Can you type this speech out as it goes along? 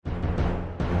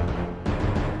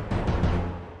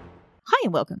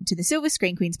and welcome to the Silver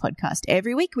Screen Queens podcast.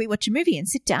 Every week we watch a movie and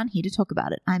sit down here to talk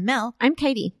about it. I'm Mel. I'm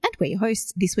Katie. And we're your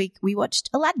hosts. This week we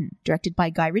watched Aladdin, directed by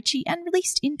Guy Ritchie and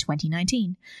released in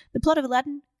 2019. The plot of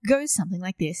Aladdin goes something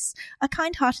like this. A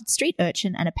kind-hearted street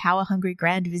urchin and a power-hungry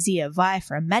grand vizier vie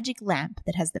for a magic lamp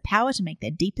that has the power to make their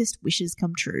deepest wishes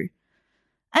come true.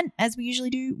 And as we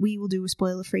usually do, we will do a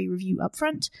spoiler-free review up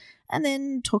front and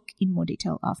then talk in more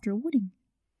detail after a warning.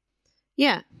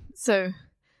 Yeah, so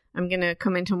I'm going to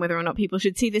comment on whether or not people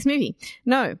should see this movie.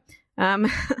 No.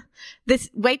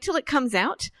 Wait till it comes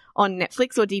out on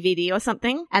Netflix or DVD or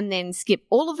something, and then skip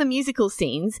all of the musical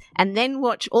scenes, and then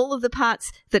watch all of the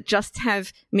parts that just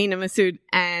have Mena Massoud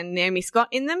and Naomi Scott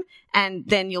in them, and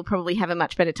then you'll probably have a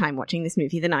much better time watching this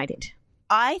movie than I did.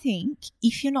 I think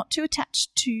if you're not too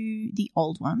attached to the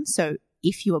old one, so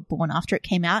if you were born after it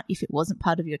came out, if it wasn't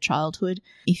part of your childhood,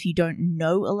 if you don't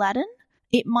know Aladdin,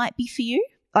 it might be for you.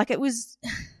 Like, it was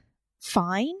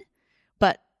fine,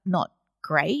 but not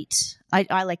great.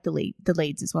 I like the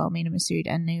leads as well, Mena Massoud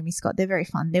and Naomi Scott. They're very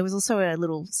fun. There was also a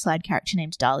little side character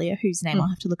named Dahlia, whose name I'll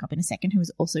have to look up in a second, who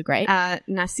was also great.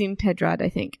 Nasim Pedrad, I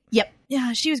think. Yep.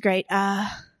 Yeah, she was great.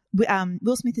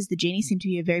 Will Smith as the genie seemed to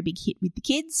be a very big hit with the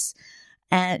kids.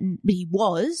 But he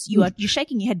was, you're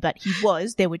shaking your head, but he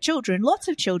was, there were children, lots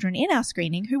of children in our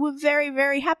screening who were very,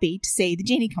 very happy to see the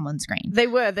genie come on screen. They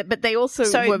were, but they also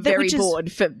were very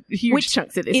bored for huge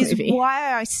chunks of this movie. Which is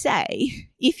why I say,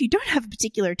 if you don't have a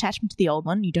particular attachment to the old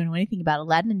one, you don't know anything about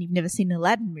Aladdin and you've never seen an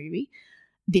Aladdin movie,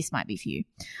 this might be for you.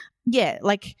 Yeah,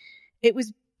 like, it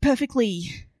was perfectly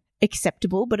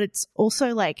acceptable, but it's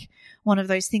also like one of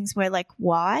those things where, like,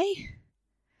 why?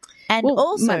 And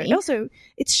also,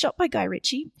 it's shot by Guy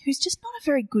Ritchie, who's just not a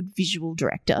very good visual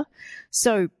director.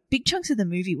 So big chunks of the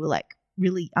movie were, like,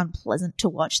 really unpleasant to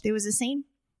watch. There was a scene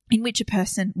in which a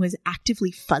person was actively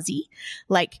fuzzy.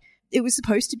 Like, it was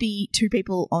supposed to be two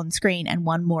people on screen and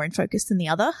one more in focus than the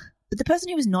other. But the person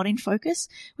who was not in focus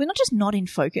was not just not in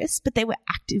focus, but they were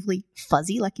actively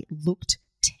fuzzy. Like, it looked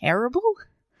terrible.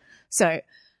 So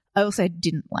I also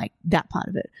didn't like that part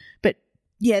of it. But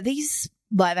yeah, these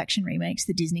live action remakes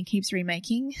that Disney keeps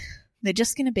remaking, they're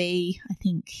just going to be, I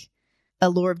think, a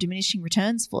law of diminishing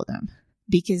returns for them,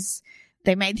 because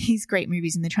they made these great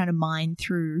movies and they're trying to mine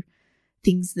through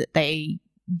things that they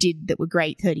did that were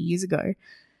great 30 years ago.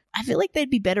 I feel like they'd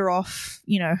be better off,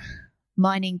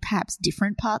 mining perhaps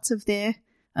different parts of their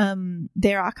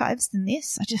archives than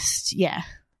this.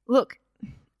 Look,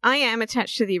 I am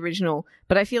attached to the original,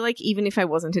 but I feel like even if I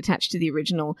wasn't attached to the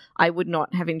original, I would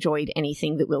not have enjoyed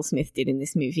anything that Will Smith did in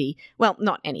this movie. Well,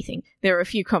 not anything. There are a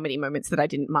few comedy moments that I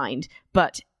didn't mind,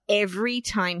 but every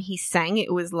time he sang,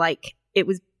 it was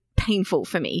painful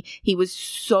for me. He was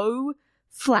so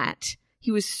flat. He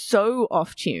was so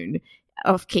off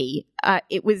key.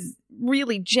 It was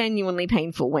really genuinely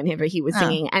painful whenever he was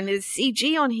singing, and the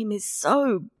CG on him is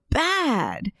so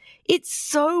bad. It's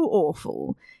so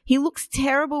awful. He looks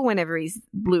terrible whenever he's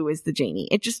blue as the genie.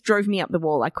 It just drove me up the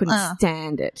wall. I couldn't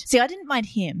stand it. See, I didn't mind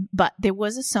him, but there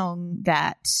was a song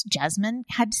that Jasmine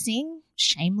had to sing,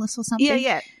 Shameless or something.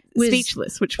 Yeah.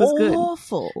 Speechless, which was good.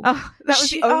 Awful. Oh, that was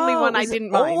the only one I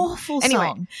didn't mind. Awful anyway,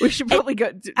 song. We should probably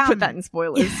put that in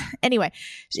spoilers. Yeah. Anyway,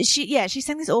 she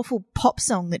sang this awful pop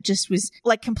song that just was,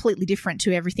 like, completely different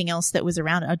to everything else that was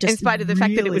around it. In spite of the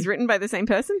fact that it was written by the same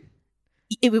person?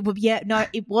 It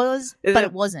was, but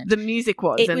it wasn't. The music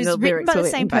was. It was written by the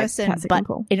same person, but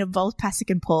it involves Pasek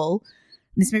and Paul.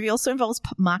 And this movie also involves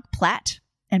Mark Platt.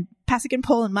 And Pasek and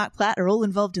Paul and Mark Platt are all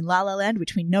involved in La La Land,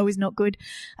 which we know is not good.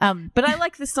 But I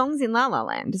like the songs in La La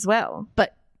Land as well.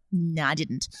 But no, I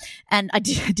didn't. And I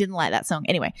didn't like that song.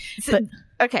 Anyway.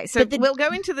 We'll go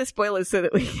into the spoilers so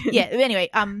that we can... Yeah, anyway.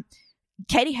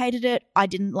 Katie hated it. I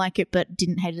didn't like it, but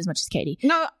didn't hate it as much as Katie.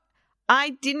 No,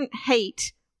 I didn't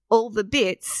hate all the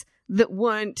bits that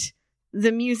weren't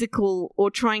the musical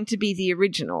or trying to be the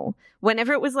original.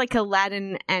 Whenever it was like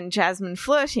Aladdin and Jasmine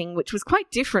flirting, which was quite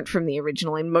different from the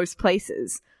original in most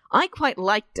places, I quite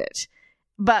liked it.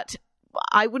 But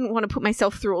I wouldn't want to put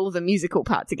myself through all of the musical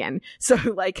parts again. So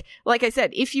like I said,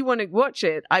 if you want to watch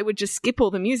it, I would just skip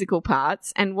all the musical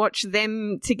parts and watch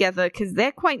them together, because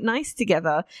they're quite nice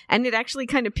together, and it actually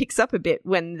kind of picks up a bit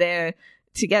when they're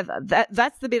together.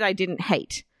 That's the bit I didn't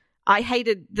hate. I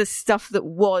hated the stuff that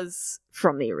was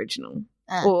from the original,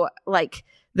 or like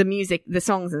the music, the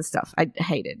songs and stuff. I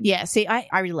hated. Yeah, see, I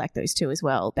really like those two as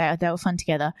well. They were fun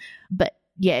together. But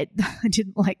yeah, I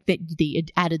didn't like the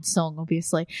added song,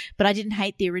 obviously. But I didn't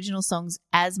hate the original songs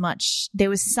as much. There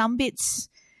was some bits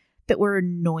that were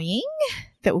annoying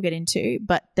that we'll get into,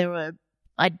 but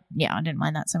I didn't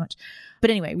mind that so much.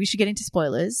 But anyway, we should get into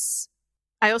spoilers.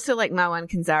 I also like Marwan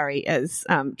Kenzari as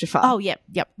Jafar. Oh, yep.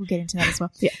 We'll get into that as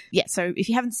well. Yeah. So if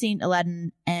you haven't seen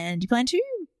Aladdin and you plan to,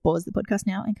 pause the podcast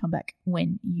now and come back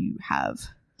when you have.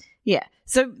 Yeah.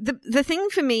 So the thing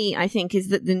for me, I think, is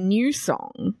that the new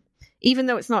song, even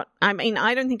though it's not, I mean,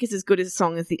 I don't think it's as good as a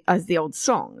song as the old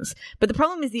songs. But the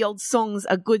problem is the old songs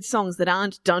are good songs that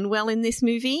aren't done well in this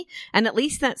movie. And at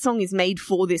least that song is made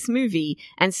for this movie.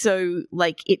 And so,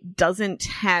 like, it doesn't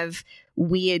have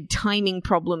weird timing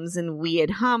problems and weird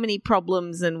harmony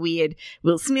problems and weird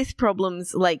Will Smith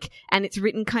problems, like, and it's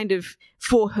written kind of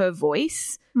for her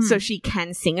voice so she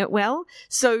can sing it well.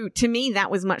 So to me,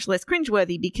 that was much less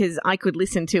cringeworthy because I could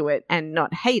listen to it and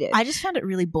not hate it. I just found it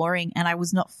really boring and I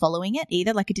was not following it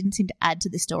either. Like, it didn't seem to add to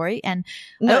the story. And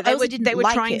no, they were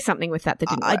trying something with that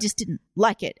didn't work. I just didn't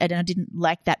like it, and I didn't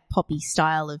like that poppy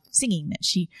style of singing that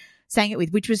she sang it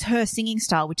with, which was her singing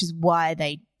style, which is why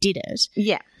they did it.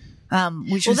 Yeah.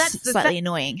 Which was slightly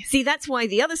annoying. See, that's why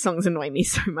the other songs annoy me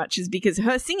so much, is because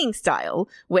her singing style,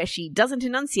 where she doesn't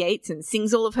enunciate and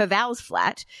sings all of her vowels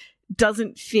flat,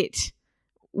 doesn't fit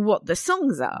what the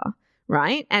songs are,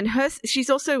 right? And she's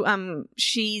also,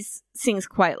 sings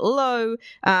quite low.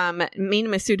 Mina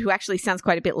Masood, who actually sounds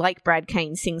quite a bit like Brad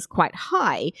Kane, sings quite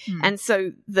high. And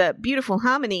so the beautiful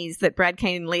harmonies that Brad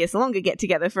Kane and Lea Salonga get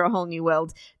together for A Whole New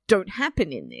World don't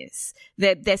happen in this.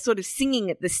 They're sort of singing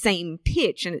at the same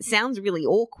pitch and it sounds really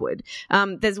awkward.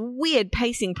 There's weird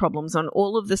pacing problems on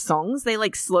all of the songs. They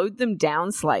like slowed them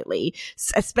down slightly,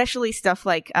 especially stuff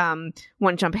like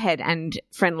One Jump Ahead and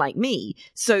Friend Like Me,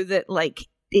 so that like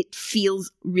it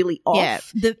feels really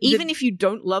off. Yeah, even if you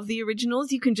don't love the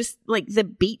originals, you can just like the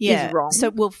beat is wrong. So,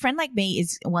 well, Friend Like Me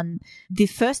is one. The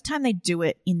first time they do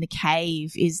it in the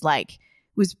cave is like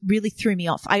was really threw me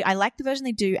off. I like the version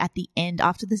they do at the end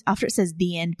after it says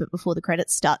the end, but before the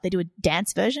credits start, they do a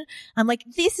dance version. I'm like,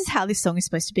 this is how this song is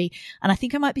supposed to be, and I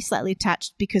think I might be slightly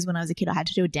attached because when I was a kid, I had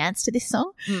to do a dance to this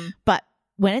song, but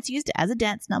when it's used as a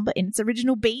dance number in its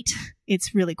original beat,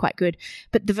 it's really quite good.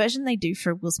 But the version they do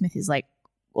for Will Smith is like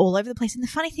all over the place. And the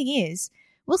funny thing is,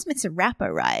 Will Smith's a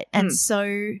rapper, right? And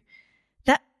so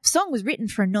that song was written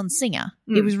for a non-singer.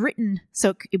 It was written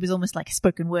so it was almost like a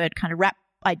spoken word kind of rap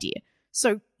idea.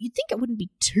 So you'd think it wouldn't be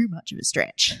too much of a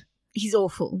stretch. He's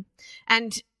awful.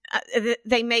 And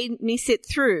they made me sit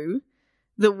through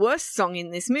the worst song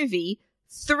in this movie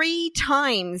 3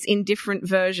 times in different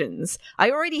versions.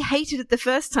 I already hated it the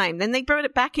first time. Then they brought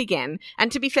it back again.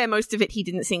 And to be fair, most of it he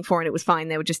didn't sing for and it was fine.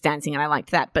 They were just dancing and I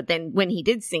liked that. But then when he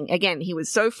did sing, again, he was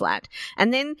so flat.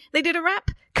 And then they did a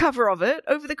rap cover of it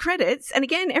over the credits. And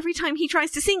again, every time he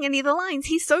tries to sing any of the lines,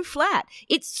 he's so flat.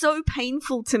 It's so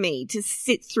painful to me to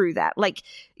sit through that. Like,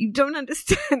 you don't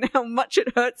understand how much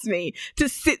it hurts me to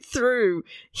sit through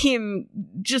him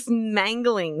just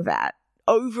mangling that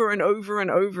over and over and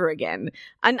over again.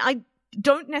 And I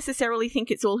don't necessarily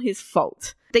think it's all his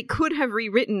fault. They could have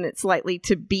rewritten it slightly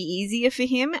to be easier for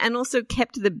him and also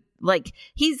kept the, like,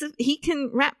 he can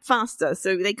rap faster,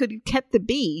 so they could have kept the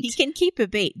beat. He can keep a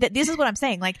beat. This is what I'm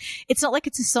saying. Like, it's not like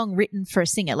it's a song written for a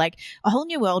singer. Like, A Whole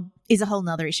New World is a whole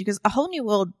nother issue because A Whole New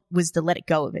World was the Let It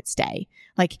Go of its day.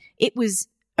 Like, it was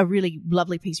a really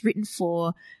lovely piece written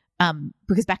for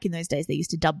because back in those days they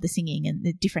used to dub the singing and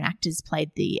the different actors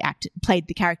played the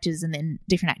characters and then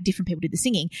different people did the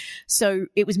singing. So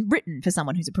it was written for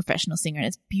someone who's a professional singer and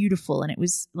it's beautiful and it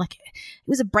was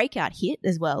a breakout hit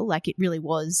as well. Like it really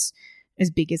was as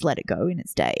big as Let It Go in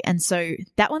its day. And so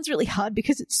that one's really hard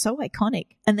because it's so iconic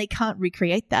and they can't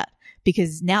recreate that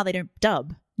because now they don't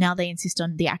dub. Now they insist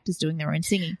on the actors doing their own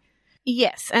singing.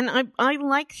 Yes, and I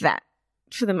like that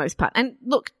for the most part. And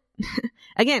look,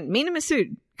 again, Mina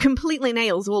Masood completely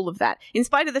nails all of that. In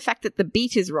spite of the fact that the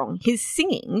beat is wrong, his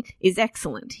singing is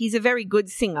excellent. He's a very good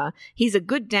singer. He's a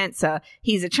good dancer.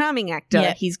 He's a charming actor.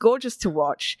 Yeah. He's gorgeous to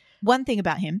watch. One thing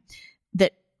about him,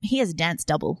 that he has a dance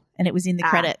double and it was in the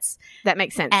credits. That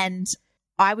makes sense. And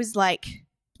I was like,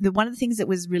 one of the things that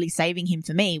was really saving him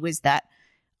for me was that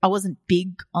I wasn't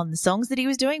big on the songs that he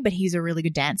was doing, but he's a really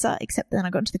good dancer, except then I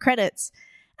got into the credits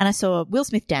and I saw Will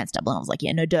Smith dance double and I was like,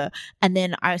 yeah, no duh. And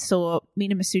then I saw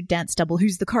Mina Masood dance double,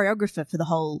 who's the choreographer for the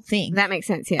whole thing. That makes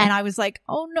sense, yeah. And I was like,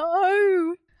 oh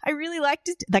no, I really liked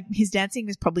it. Like his dancing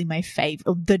was probably my favorite,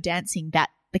 or the dancing that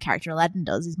the character Aladdin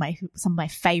does is some of my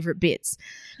favorite bits.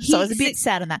 So I was a bit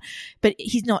sad on that. But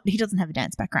he doesn't have a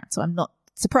dance background, so I'm not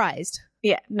surprised.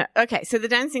 Yeah, no. Okay, so the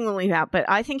dancing will leave out, but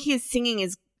I think his singing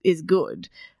is good.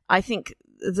 I think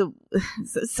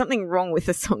there's something wrong with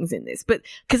the songs in this, but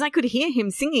because I could hear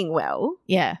him singing well,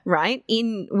 yeah, right,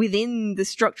 within the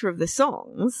structure of the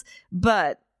songs,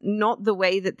 but not the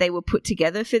way that they were put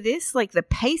together for this. Like, the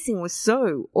pacing was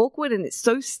so awkward and it's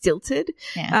so stilted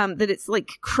that it's like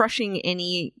crushing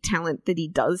any talent that he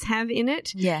does have in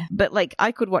it. Yeah. But like,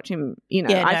 I could watch him,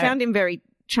 I found him very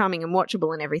charming and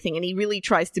watchable and everything, and he really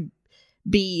tries to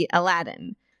be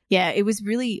Aladdin. Yeah, it was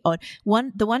really odd.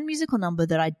 The one musical number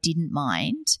that I didn't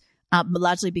mind,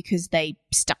 largely because they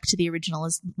stuck to the original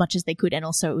as much as they could, and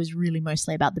also it was really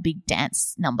mostly about the big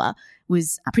dance number,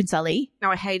 was Prince Ali.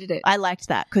 No, I hated it. I liked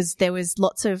that because there was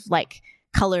lots of like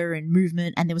color and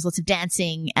movement, and there was lots of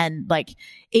dancing, and like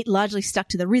it largely stuck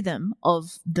to the rhythm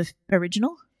of the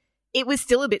original. It was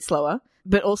still a bit slower,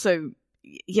 but also,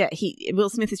 yeah, Will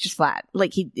Smith is just flat.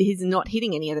 Like, he's not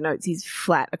hitting any of the notes. He's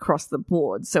flat across the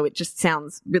board. So it just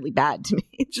sounds really bad to me.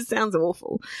 It just sounds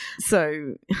awful.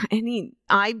 So,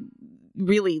 I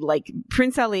really like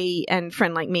Prince Ali and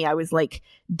Friend Like Me. I was like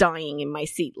dying in my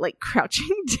seat, like crouching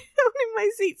down in my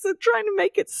seat, so trying to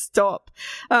make it stop.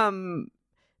 But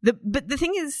the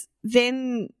thing is,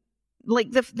 then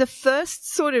like the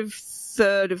first sort of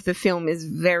third of the film is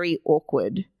very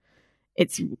awkward.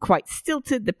 It's quite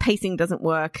stilted. The pacing doesn't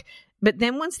work. But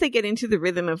then once they get into the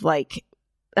rhythm of like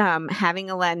having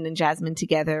Aladdin and Jasmine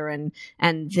together,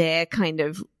 and they're kind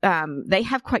of they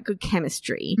have quite good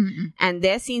chemistry, and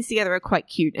their scenes together are quite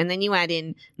cute. And then you add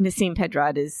in Nasim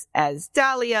Pedrad as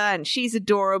Dahlia, and she's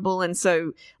adorable, and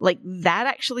so like that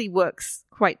actually works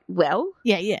quite well.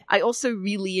 Yeah. I also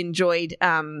really enjoyed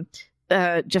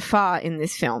Jafar in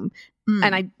this film.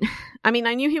 And I mean,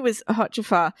 I knew he was Hot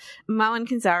Jafar. Marwan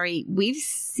Kenzari, we've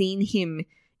seen him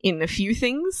in a few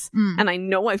things, and I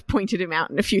know I've pointed him out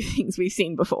in a few things we've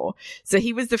seen before. So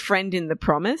he was the friend in The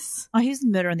Promise. Oh, he was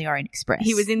in Murder on the Orient Express.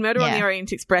 He was in Murder on the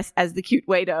Orient Express as the cute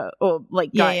waiter or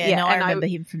like guy. Yeah, I remember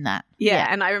him from that. Yeah,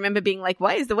 and I remember being like,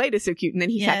 why is the waiter so cute? And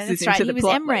then he faxes into the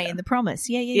plot. He was Emre in The Promise.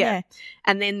 Yeah.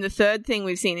 And then the third thing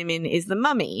we've seen him in is The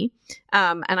Mummy.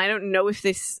 And I don't know if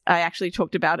I actually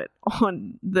talked about it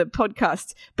on the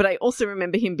podcast, but I also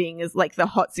remember him being as like the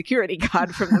hot security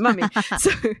guard from The Mummy.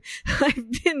 So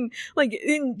I've been like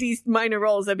in these minor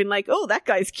roles, I've been like, oh, that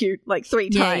guy's cute, like 3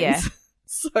 times. Yeah.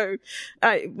 So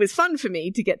it was fun for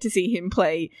me to get to see him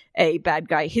play a bad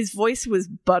guy. His voice was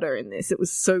butter in this. It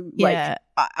was so like...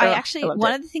 I actually,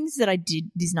 one of the things that I did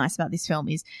is nice about this film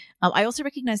is I also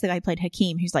recognize the guy who played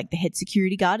Hakeem, who's like the head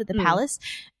security guard at the palace,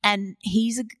 and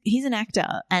he's an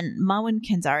actor, and Marwan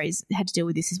Kenzari's had to deal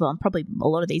with this as well, and probably a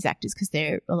lot of these actors, because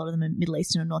a lot of them are Middle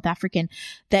Eastern or North African.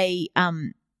 He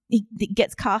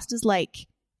gets cast as like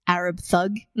Arab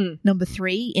thug number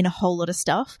 3 in a whole lot of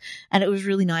stuff, and it was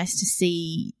really nice to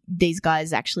see these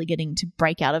guys actually getting to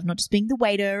break out of not just being the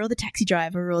waiter or the taxi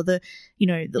driver or the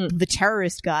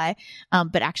terrorist guy,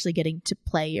 but actually getting to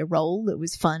play a role that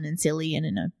was fun and silly and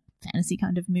in a fantasy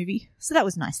kind of movie. So that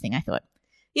was a nice thing, I thought.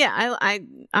 Yeah,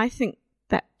 I think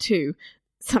that too.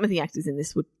 Some of the actors in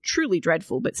this were truly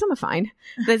dreadful, but some are fine.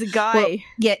 There's a guy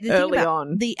early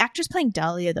on. The actress playing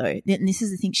Dahlia, though, and this is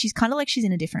the thing, she's kind of like she's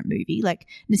in a different movie. Like,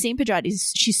 Nasim Pedrad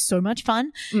she's so much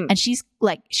fun, and she's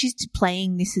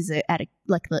playing this at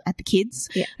the kids.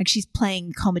 Yeah. Like, she's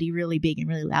playing comedy really big and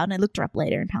really loud, and I looked her up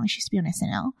later, and apparently she used to be on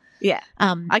SNL. Yeah.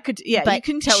 You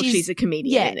can tell she's a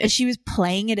comedian. Yeah, and she was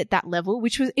playing it at that level,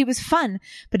 it was fun,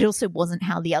 but it also wasn't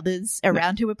how the others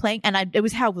around her were playing, and it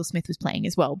was how Will Smith was playing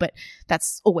as well, but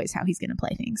that's always how he's going to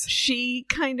play things. She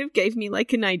kind of gave me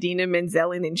like an Idina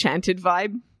Menzel in Enchanted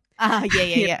vibe.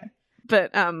 Yeah.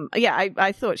 But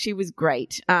I thought she was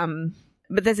great.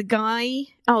 But there's a guy,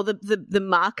 the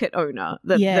market owner,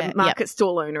 the market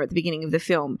stall owner at the beginning of the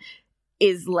film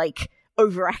is like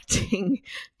overacting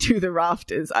to the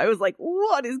rafters. I was like,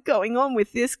 what is going on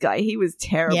with this guy? He was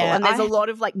terrible. Yeah, and there's a lot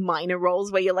of like minor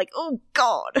roles where you're like, oh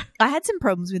God. I had some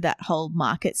problems with that whole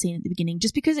market scene at the beginning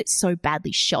just because it's so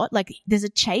badly shot. Like, there's a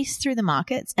chase through the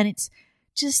markets and it's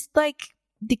just like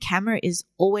the camera is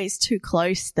always too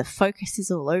close. The focus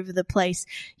is all over the place.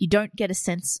 You don't get a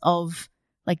sense of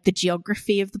like the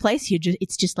geography of the place.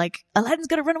 It's just like, Aladdin's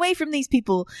got to run away from these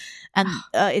people, and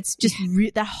it's just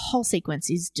that whole sequence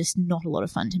is just not a lot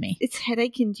of fun to me. It's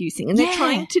headache inducing, and they're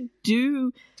trying to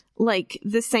do like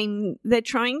the same. They're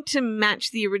trying to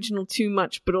match the original too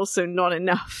much, but also not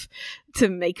enough to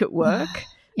make it work.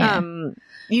 You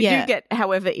do get,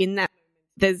 however, in that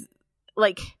there's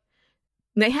like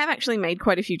they have actually made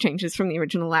quite a few changes from the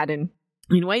original Aladdin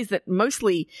in ways that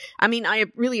mostly, I mean, I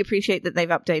really appreciate that they've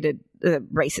updated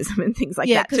racism and things like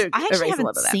that to I actually erase a lot haven't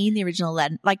of that. seen the original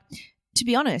Aladdin. Like, to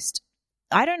be honest,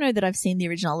 I don't know that I've seen the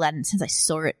original Aladdin since I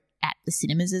saw it at the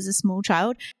cinemas as a small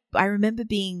child. I remember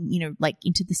being, like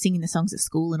into singing the songs at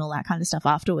school and all that kind of stuff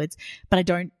afterwards, but I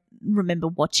don't remember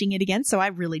watching it again, so I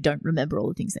really don't remember all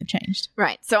the things they've changed.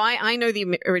 Right. So I know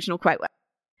the original quite well.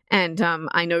 And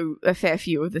I know a fair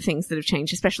few of the things that have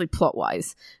changed, especially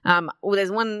plot-wise. Well, there's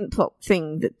one plot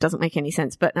thing that doesn't make any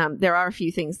sense, but there are a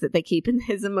few things that they keep. And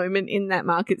there's a moment in that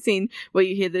market scene where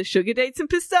you hear the sugar dates and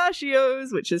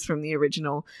pistachios, which is from the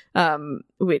original,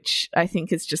 which I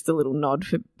think is just a little nod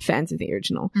for fans of the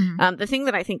original. The thing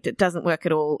that I think that doesn't work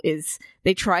at all is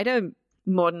they try to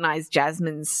modernize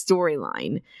Jasmine's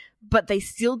storyline, but they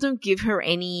still don't give her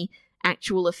any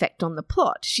actual effect on the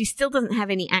plot. She still doesn't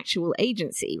have any actual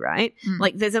agency, right?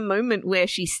 Like, there's a moment where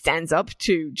she stands up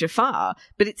to Jafar,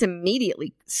 but it's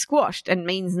immediately squashed and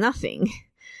means nothing.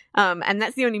 And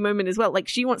that's the only moment as well. Like,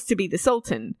 she wants to be the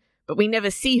Sultan, but we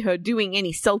never see her doing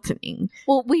any sultaning.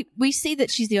 Well, we see that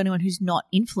she's the only one who's not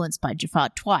influenced by Jafar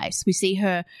twice. We see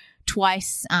her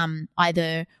twice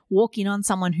either walk in on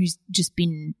someone who's just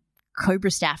been cobra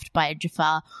staffed by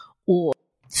Jafar or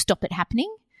stop it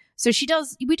happening. So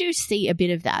we do see a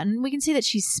bit of that, and we can see that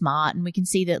she's smart, and we can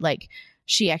see that, like,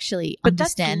 she actually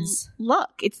understands. That's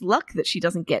luck. It's luck that she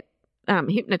doesn't get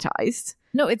hypnotized.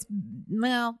 No, it's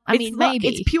maybe.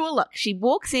 It's pure luck. She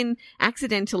walks in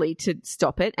accidentally to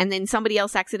stop it, and then somebody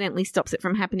else accidentally stops it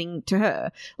from happening to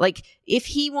her. Like, if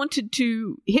he wanted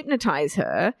to hypnotize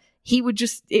her,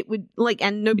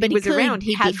 and nobody was around,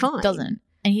 he'd be fine. Doesn't.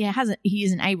 And he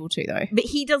isn't able to, though. But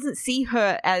he doesn't see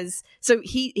her as, so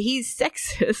he's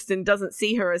sexist and doesn't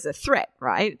see her as a threat,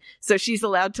 right? So she's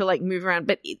allowed to, like, move around.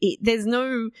 But there's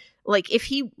no, like, if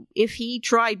he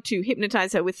tried to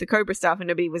hypnotize her with the cobra staff and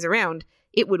nobody was around,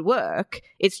 it would work.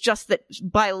 It's just that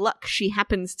by luck, she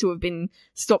happens to have been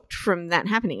stopped from that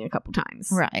happening a couple times.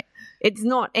 Right. It's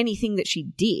not anything that she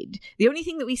did. The only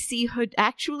thing that we see her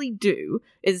actually do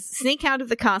is sneak out of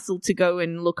the castle to go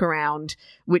and look around,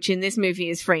 which in this movie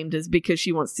is framed as because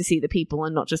she wants to see the people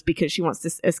and not just because she wants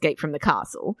to escape from the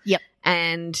castle. Yep.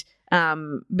 And,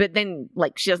 but then,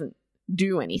 like, she doesn't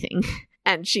do anything.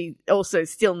 And she also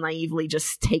still naively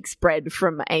just takes bread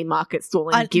from a market stall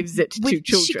and gives it to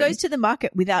children. She goes to the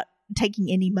market without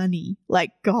taking any money. Like,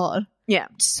 God. Yeah.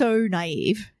 So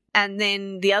naive. And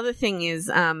then the other thing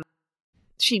is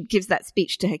she gives that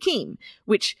speech to Hakeem,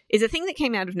 which is a thing that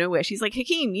came out of nowhere. She's like,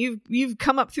 Hakeem, you've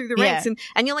come up through the ranks.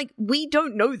 And you're like, we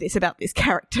don't know this about this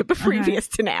character previous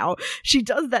to now. She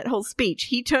does that whole speech.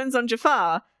 He turns on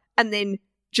Jafar, and then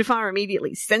Jafar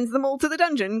immediately sends them all to the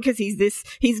dungeon because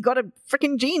he's got a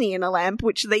freaking genie in a lamp,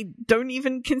 which they don't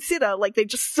even consider. Like, they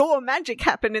just saw magic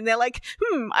happen and they're like,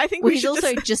 I think we should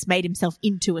also just made himself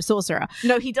into a sorcerer.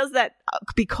 No, he does that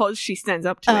because she stands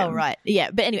up to him. Oh, right.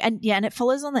 Yeah. But anyway, and it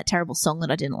follows on that terrible song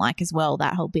that I didn't like as well,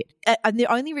 that whole bit. And the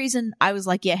only reason I was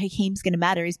like, yeah, Hakeem's going to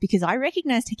matter is because I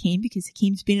recognized Hakeem because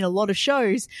Hakeem's been in a lot of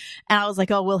shows. And I was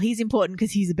like, oh, well, he's important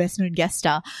because he's the best known guest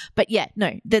star. But yeah,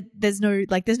 no, there's no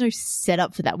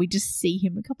setup for that. We just see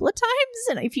him a couple of times,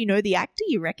 and if you know the actor,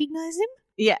 you recognize him.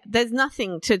 Yeah, there's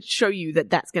nothing to show you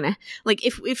that's gonna, like,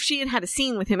 if she had a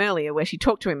scene with him earlier where she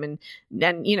talked to him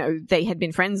and you know, they had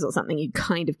been friends or something, you'd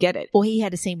kind of get it. Or he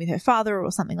had a scene with her father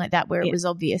or something like that where it was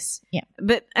obvious. Yeah.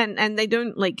 But and they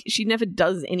don't, like, she never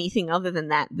does anything other than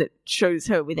that shows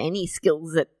her with any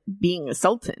skills at being a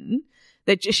sultan.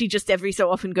 That she just every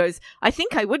so often goes, I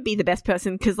think I would be the best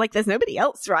person because, like, there's nobody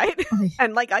else, right?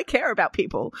 And, like, I care about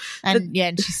people. And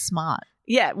and she's smart.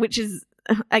 Yeah, which is,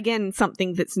 again,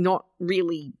 something that's not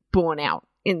really borne out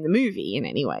in the movie in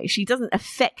any way. She doesn't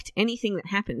affect anything that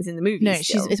happens in the movie. No,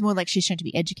 it's more like she's shown to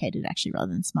be educated, actually,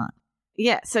 rather than smart.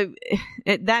 Yeah, so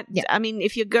I mean,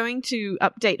 if you're going to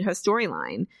update her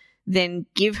storyline, then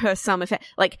give her some effect,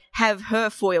 like have her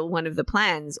foil one of the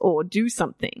plans or do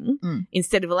something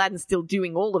instead of Aladdin still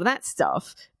doing all of that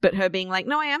stuff, but her being like,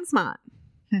 no, I am smart.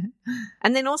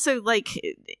 And then also, like,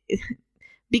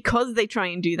 because they try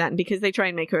and do that and because they try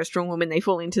and make her a strong woman, they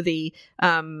fall into the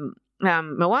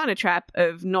Moana trap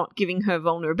of not giving her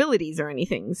vulnerabilities or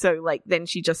anything. So, like, then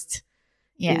she just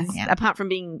apart from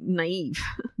being naive,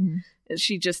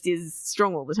 she just is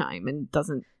strong all the time and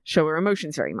doesn't show her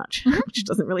emotions very much, which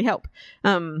doesn't really help.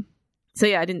 So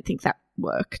yeah, I didn't think that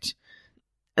worked.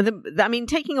 I mean,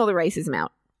 taking all the racism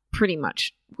out pretty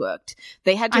much worked.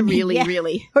 They had to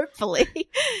really hopefully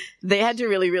they had to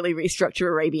really restructure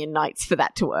Arabian Nights for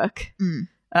that to work.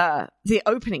 The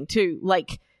opening too,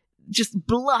 like, just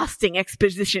blasting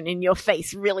exposition in your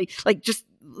face, really, like, just,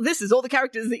 this is all the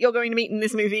characters that you're going to meet in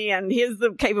this movie, and here's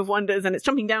the Cave of Wonders, and it's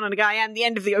jumping down on a guy, and the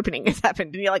end of the opening has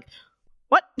happened, and you're like,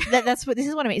 what? This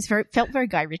is what I mean. It felt very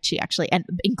Guy Ritchie, actually, and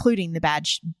including the bad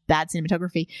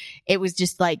cinematography. It was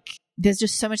just like, there's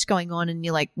just so much going on, and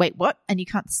you're like, wait, what? And you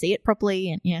can't see it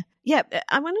properly, and yeah.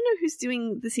 I want to know who's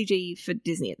doing the CG for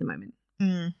Disney at the moment,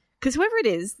 because whoever it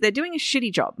is, they're doing a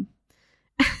shitty job.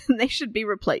 They should be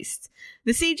replaced.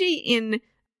 The CG in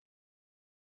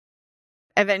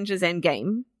Avengers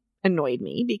Endgame annoyed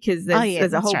me because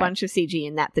there's a whole bunch of CG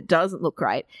in that doesn't look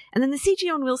right. And then the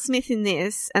CG on Will Smith in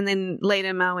this, and then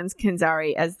later Marwan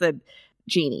Kenzari as the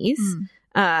genies,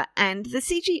 and the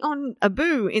CG on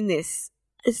Abu in this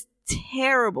is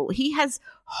terrible. He has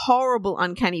horrible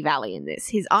uncanny valley in this.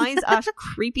 His eyes are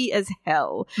creepy as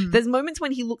hell. There's moments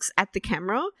when he looks at the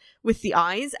camera with the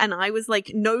eyes, and I was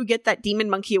like, no, get that demon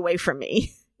monkey away from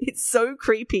me. It's so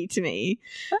creepy to me.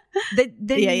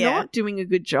 They're not doing a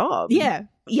good job. Yeah.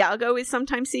 Iago is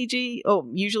sometimes CG, or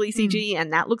usually CG,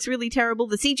 and that looks really terrible.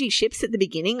 The CG ships at the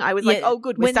beginning, I was like, oh,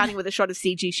 good, we're starting with a shot of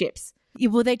CG ships. Yeah,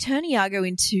 well, they turn Iago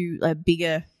into a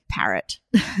bigger parrot,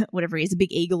 whatever he is, a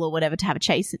big eagle or whatever, to have a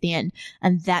chase at the end,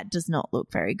 and that does not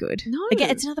look very good. No.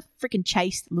 Again, it's another freaking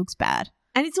chase that looks bad.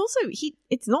 And it's also,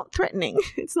 it's not threatening.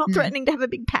 It's not threatening to have a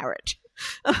big parrot.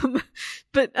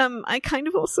 But I kind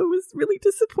of also was really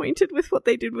disappointed with what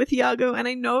they did with Iago, and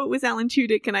I know it was Alan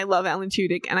Tudyk, and I love Alan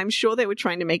Tudyk, and I'm sure they were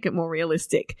trying to make it more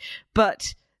realistic.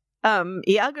 But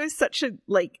Iago's such a,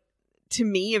 like, to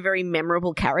me, a very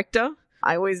memorable character.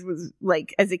 I always was,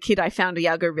 like, as a kid, I found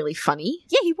Iago really funny.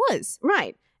 Yeah, he was.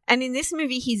 Right. And in this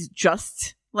movie, he's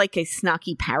just like a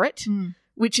snarky parrot.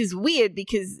 Which is weird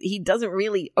because he doesn't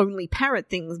really only parrot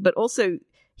things, but also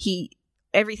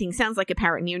everything sounds like a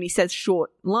parrot, and he only says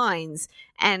short lines,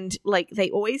 and like he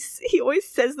always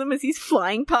says them as he's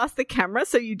flying past the camera,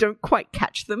 so you don't quite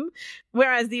catch them.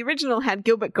 Whereas the original had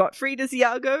Gilbert Gottfried as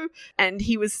Iago, and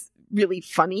he was really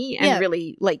funny and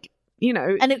really, like, you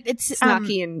know, and it's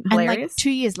snarky and hilarious. And like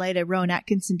 2 years later, Rowan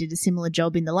Atkinson did a similar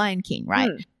job in The Lion King,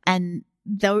 right? And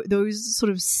those sort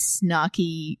of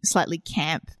snarky, slightly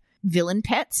camp villain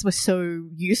pets were so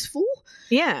useful.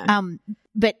 Yeah.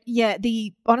 But yeah,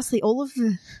 honestly, all of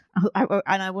the,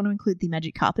 and I want to include the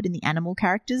magic carpet and the animal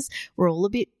characters were all a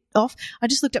bit off. I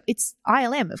just looked up, it's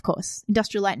ILM, of course.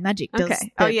 Industrial Light and Magic does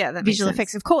that visual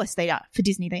effects. Of course they are. For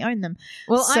Disney, they own them.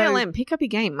 Well, so, ILM, pick up your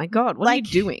game. My God, what are you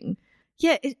doing?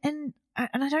 Yeah, and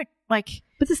I don't like.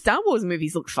 But the Star Wars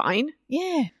movies look fine.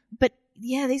 Yeah, but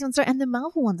yeah, these ones don't, and the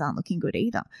Marvel ones aren't looking good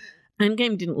either.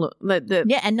 Endgame didn't look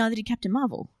yeah, and neither did Captain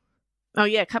Marvel. Oh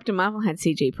yeah, Captain Marvel had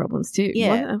CG problems too.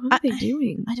 Yeah, what are they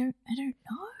doing? I don't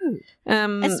know.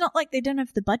 It's not like they don't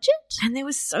have the budget. And there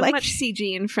was so much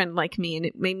CG in Friend Like Me, and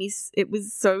it made me. It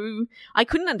was so I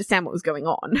couldn't understand what was going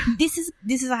on.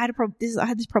 I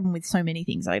had this problem with so many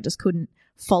things. I just couldn't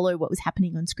follow what was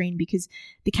happening on screen because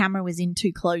the camera was in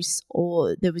too close,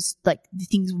 or there was like the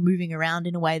things were moving around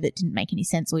in a way that didn't make any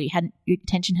sense, or your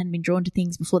attention hadn't been drawn to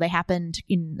things before they happened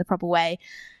in the proper way.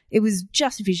 It was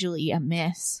just visually a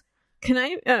mess. Can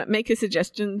I make a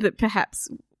suggestion that perhaps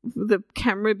the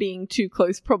camera being too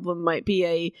close problem might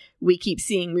be we keep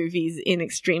seeing movies in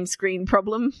extreme screen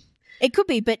problem? It could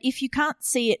be, but if you can't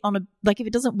see it if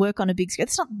it doesn't work on a big screen,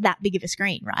 it's not that big of a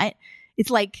screen, right?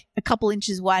 It's like a couple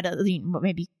inches wider,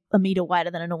 maybe a meter wider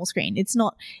than a normal screen. It's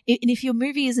not, and if your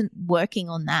movie isn't working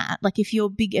on that, like if your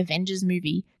big Avengers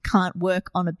movie can't work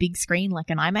on a big screen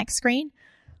like an IMAX screen,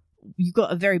 you've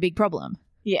got a very big problem.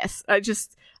 Yes,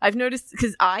 I've noticed,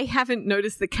 because I haven't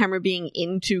noticed the camera being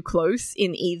in too close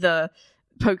in either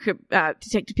Detective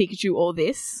Pikachu or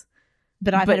this.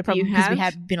 But I've had a problem because we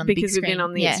have been on the big screen. Because we've been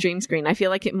on the extreme screen. I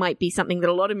feel like it might be something that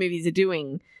a lot of movies are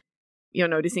doing. You're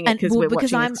noticing it because we're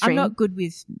watching extreme. I'm not good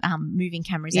with moving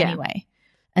cameras anyway.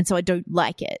 And so I don't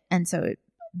like it. And so it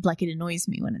annoys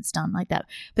me when it's done like that.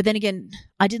 But then again,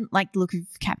 I didn't like the look of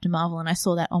Captain Marvel, and I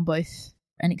saw that on both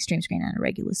an extreme screen and a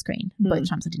regular screen. Both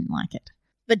times I didn't like it.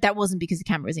 But that wasn't because the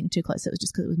camera was in too close. It was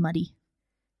just because it was muddy.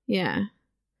 Yeah.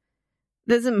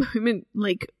 There's a moment,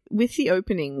 like, with the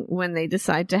opening when they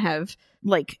decide to have,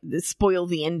 like, spoil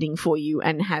the ending for you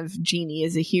and have Genie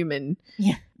as a human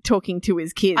talking to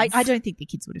his kids. I don't think the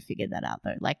kids would have figured that out,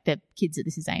 though. Like, the kids that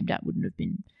this is aimed at wouldn't have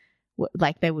been,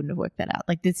 like, they wouldn't have worked that out.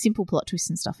 Like, the simple plot twists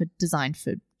and stuff are designed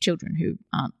for children who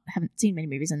haven't seen many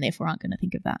movies and therefore aren't going to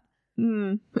think of that.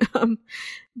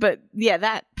 But yeah,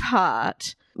 that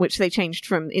part, which they changed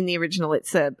from in the original,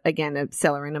 it's again a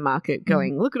seller in a market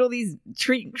going, look at all these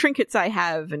trinkets I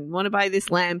have and want to buy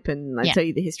this lamp, and I tell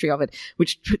you the history of it,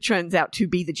 which turns out to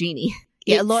be the genie.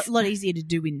 Yeah, a lot easier to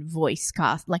do in voice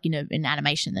cast, like in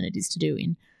animation, than it is to do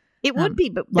in. It would be,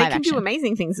 but they can do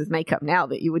amazing things with makeup now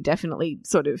that you would definitely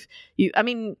sort of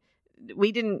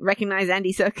we didn't recognize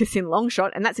Andy Serkis in Long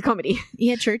Shot, and that's a comedy.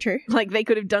 Yeah, true. Like, they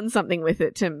could have done something with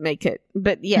it to make it.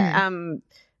 But yeah,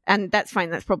 and that's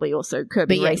fine. That's probably also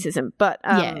curbing racism. But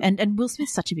and Will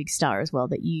Smith's such a big star as well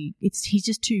that he's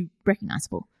just too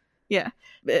recognizable. Yeah.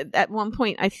 At one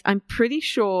point, I'm pretty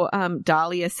sure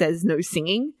Dahlia says no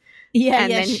singing. Yeah,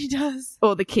 And yeah, then- she does.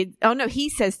 Or the kid. Oh no, he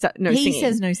says no He singing.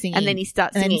 says no singing. and then he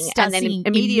starts And then singing. starts and then singing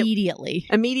immediately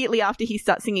immediately. after he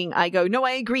starts singing, I go, no,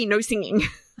 I agree, no singing.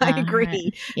 I agree. Right.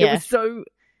 It Yeah. was so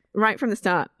right from the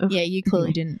start. Ugh. Yeah, you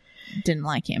clearly didn't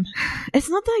like him. It's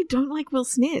not that I don't like Will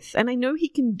Smith, and I know he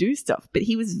can do stuff, but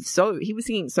he was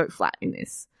singing so flat in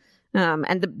this.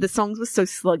 And the songs were so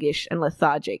sluggish and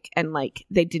lethargic, and like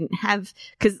they didn't have,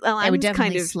 because They were Aladdin's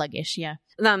definitely kind of sluggish, yeah.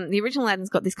 the original Aladdin's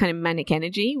got this kind of manic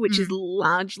energy, which is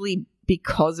largely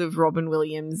because of Robin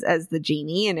Williams as the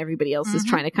genie, and everybody else is Mhm.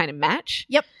 trying to kind of match.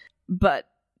 Yep. But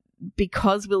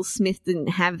because Will Smith didn't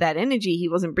have that energy, he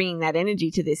wasn't bringing that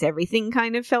energy to this. Everything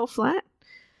kind of fell flat.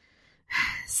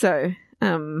 So,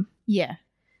 Yeah.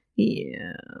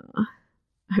 yeah.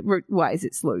 I wrote, why is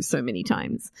it slow so many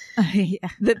times? Yeah.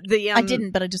 The I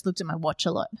didn't, but I just looked at my watch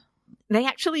a lot. They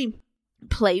actually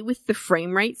play with the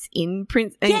frame rates in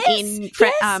Prince Yes,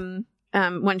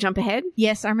 One Jump Ahead.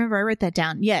 Yes, I remember I wrote that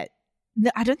down. Yeah. No,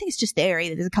 I don't think it's just there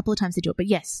either. There's a couple of times they do it, but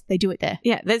yes, they do it there.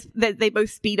 Yeah, they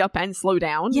both speed up and slow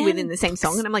down Yeah, within the same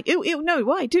song, and I'm like, ew, no,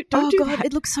 why? Don't Oh do god, that.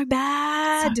 it looks so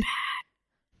bad.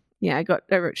 Yeah,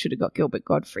 I wrote should have got Gilbert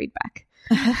Gottfried back.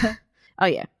 Oh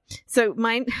yeah. So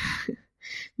my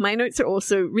notes are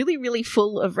also really, really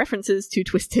full of references to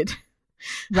Twisted.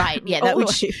 Right, yeah, all that the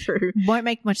which way through. won't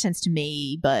make much sense to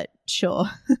me, but sure.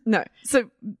 No.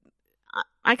 So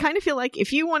I kind of feel like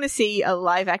if you want to see a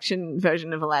live action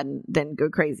version of Aladdin, then go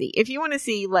crazy. If you want to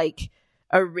see like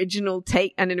an original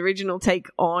take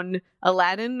on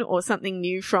Aladdin or something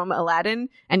new from Aladdin,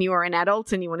 and you are an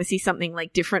adult and you want to see something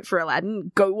like different for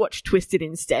Aladdin, go watch Twisted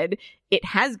instead. It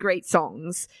has great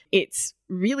songs. It's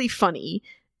really funny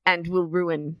and will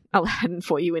ruin Aladdin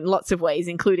for you in lots of ways,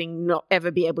 including not ever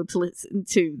be able to listen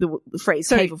to the phrase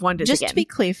So, Cave of Wonders just again. to be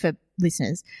clear for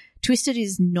listeners, Twisted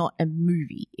is not a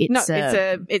movie. It's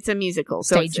It's a musical.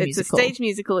 So stage it's musical. a stage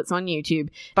musical. It's on YouTube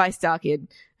by StarKid,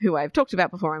 who I've talked about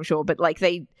before, I'm sure. But like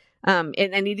they, and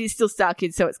it is still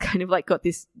StarKid, so it's kind of like got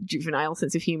this juvenile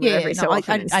sense of humor every so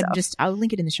often and stuff. I'll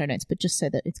link it in the show notes, but just so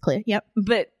that it's clear. Yep.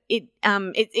 But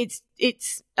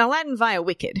it's Aladdin via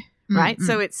Wicked, right? Mm.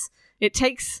 So it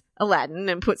takes Aladdin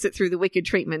and puts it through the Wicked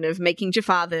treatment of making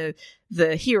Jafar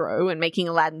the hero and making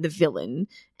Aladdin the villain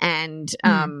and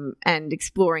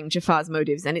exploring Jafar's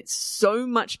motives. And it's so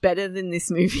much better than this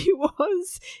movie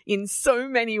was in so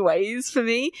many ways for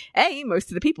me. Most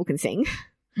of the people can sing,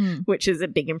 which is a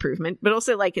big improvement, but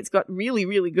also like it's got really,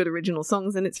 really good original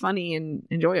songs and it's funny and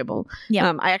enjoyable.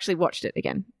 Yeah. I actually watched it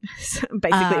again. So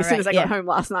basically, as soon as I got home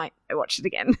last night, I watched it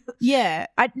again. Yeah.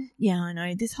 I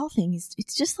know. This whole thing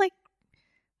it's just like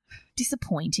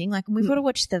disappointing. Like we're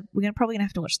probably gonna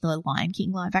have to watch the Lion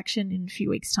King live action in a few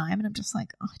weeks' time, and I'm just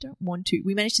like, I don't want to.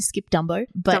 We managed to skip Dumbo,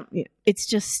 but it's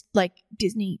just like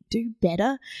Disney do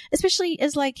better, especially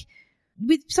as like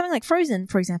with something like Frozen,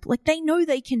 for example. Like they know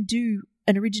they can do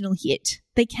an original hit.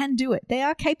 They can do it. They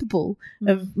are capable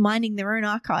of mining their own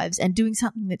archives and doing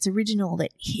something that's original,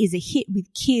 that is a hit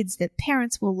with kids, that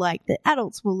parents will like, that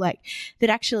adults will like, that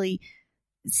actually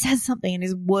says something and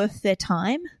is worth their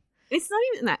time. It's not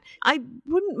even that. I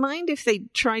wouldn't mind if they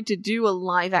tried to do a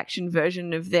live action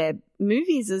version of their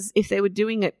movies as if they were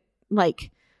doing it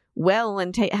like well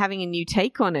and having a new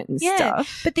take on it and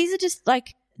stuff. But these are just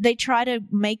like, they try to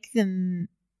make them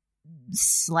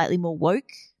slightly more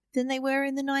woke than they were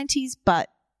in the 90s, but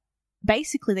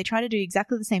basically they try to do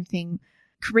exactly the same thing,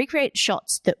 recreate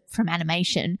shots from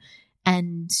animation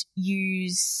and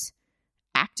use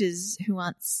actors who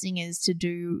aren't singers to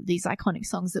do these iconic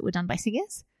songs that were done by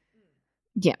singers.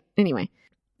 Yeah. Anyway.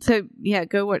 So, yeah,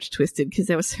 go watch Twisted, because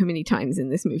there were so many times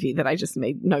in this movie that I just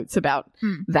made notes about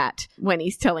that. When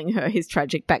he's telling her his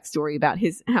tragic backstory about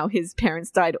how his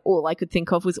parents died, all I could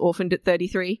think of was Orphaned at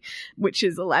 33, which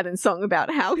is Aladdin's song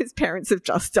about how his parents have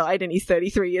just died and he's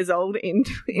 33 years old in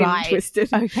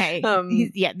Twisted. Okay.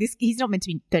 He's not meant to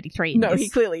be 33. No, he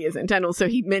clearly isn't. And also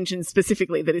he mentions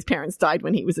specifically that his parents died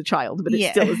when he was a child, but it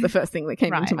still is the first thing that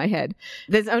came into my head.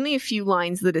 There's only a few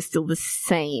lines that are still the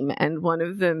same, and one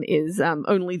of them is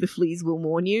only the fleas will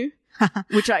mourn you,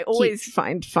 which I always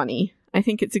find funny. I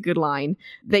think it's a good line.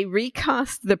 They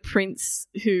recast the prince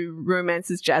who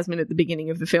romances Jasmine at the beginning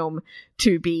of the film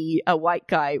to be a white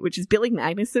guy, which is Billy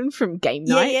Magnussen from Game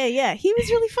Night. Yeah. He was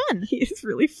really fun. He is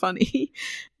really funny.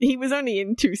 He was only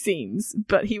in 2 scenes,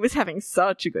 but he was having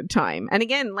such a good time. And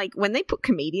again, like when they put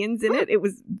comedians in it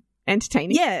was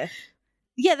entertaining.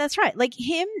 Yeah, that's right. Like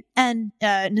him and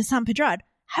Nassim Pedrad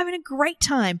having a great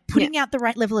time, putting out the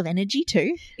right level of energy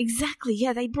too. Exactly.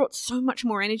 Yeah, they brought so much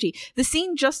more energy. The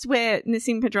scene just where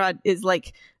Nassim Pedrad is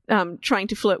like trying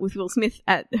to flirt with Will Smith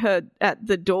at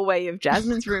the doorway of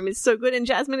Jasmine's room is so good, and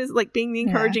Jasmine is like being the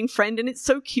encouraging friend, and it's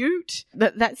so cute.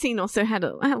 That scene also had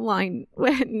a line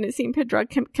where Nasim Pedrad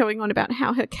kept going on about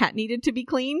how her cat needed to be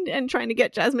cleaned and trying to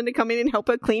get Jasmine to come in and help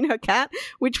her clean her cat,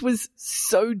 which was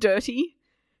so dirty.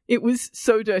 It was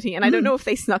so dirty, and I don't know if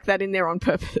they snuck that in there on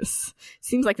purpose.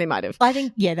 Seems like they might have. I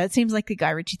think, yeah, that seems like the Guy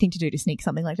Ritchie thing to do, to sneak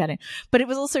something like that in. But it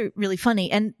was also really funny.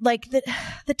 And like the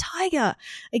tiger,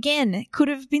 again, could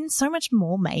have been so much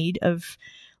more made of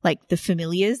like the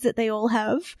familiars that they all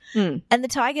have. And the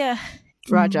tiger,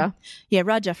 Raja.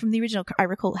 Raja from the original, I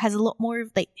recall, has a lot more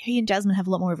of, like, he and Jasmine have a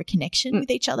lot more of a connection with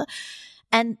each other.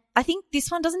 And I think this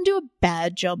one doesn't do a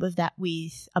bad job of that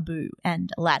with Abu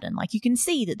and Aladdin. Like, you can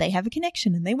see that they have a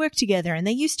connection and they work together and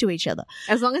they're used to each other.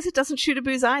 As long as it doesn't shoot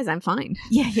Abu's eyes, I'm fine.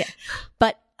 Yeah.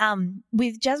 But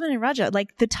with Jasmine and Raja,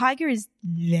 like, the tiger is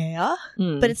there,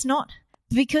 but it's not,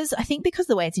 because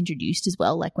the way it's introduced as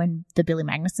well, like when the Billy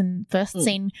Magnuson first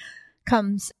scene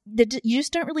comes, you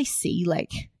just don't really see,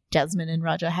 like, Jasmine and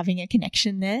Raja having a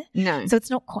connection there. No. So it's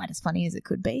not quite as funny as it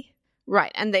could be.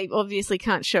 Right, and they obviously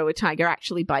can't show a tiger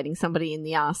actually biting somebody in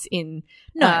the ass in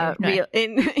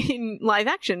in live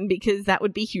action, because that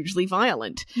would be hugely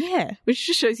violent. Yeah, which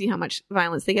just shows you how much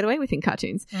violence they get away with in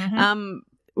cartoons.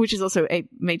 Which is also a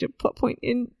major plot point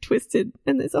in Twisted,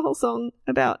 and there's a whole song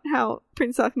about how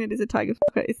Prince Ahmed is a tiger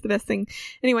fucker. It's the best thing.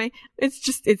 Anyway,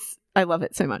 I love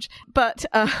it so much. But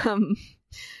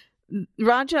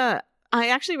Raja, I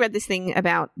actually read this thing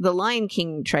about the Lion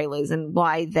King trailers and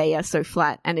why they are so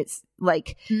flat. And it's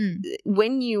like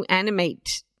when you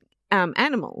animate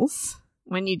animals,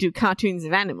 when you do cartoons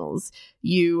of animals,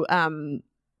 you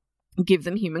give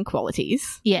them human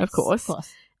qualities, yes, of course.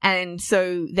 And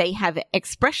so they have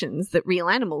expressions that real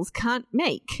animals can't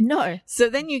make. No. So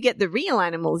then you get the real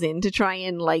animals in to try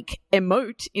and like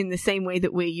emote in the same way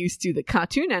that we're used to the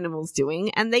cartoon animals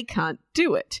doing, and they can't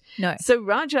do it. No. So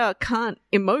Raja can't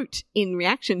emote in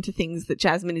reaction to things that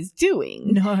Jasmine is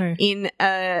doing. No. In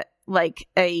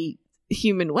a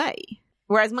human way.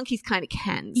 Whereas monkeys kind of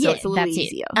can. So it's a little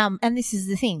easier. And this is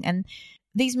the thing. And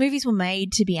these movies were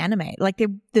made to be animated. Like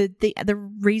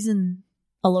the reason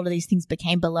a lot of these things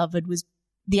became beloved was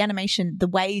the animation, the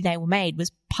way they were made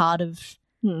was part of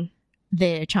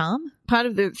their charm. Part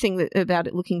of the thing about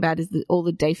it looking bad is that all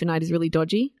the day for night is really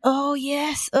dodgy. Oh,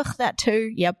 yes. Ugh, that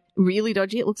too. Yep. Really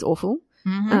dodgy. It looks awful.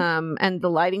 And the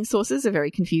lighting sources are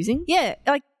very confusing. Yeah.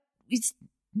 Like, it's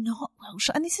not well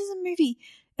shot. And this is a movie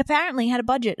apparently had a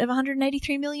budget of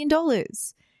 $183 million.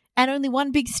 And only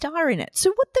one big star in it.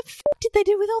 So what the fuck did they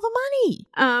do with all the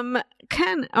money?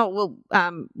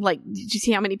 Did you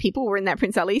see how many people were in that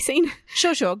Prince Ali scene?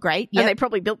 Sure, great. Yep. And they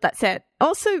probably built that set.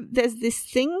 Also, there's this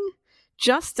thing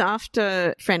just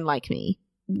after Friend Like Me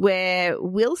where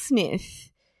Will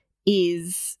Smith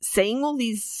is saying all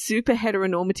these super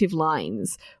heteronormative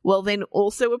lines while then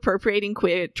also appropriating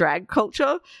queer drag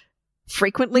culture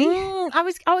frequently. I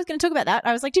was going to talk about that.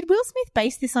 I was like, did Will Smith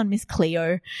base this on Miss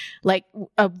Cleo, like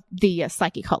the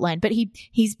psychic hotline? But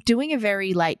he's doing a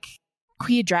very like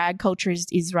queer drag culture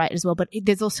is right as well. But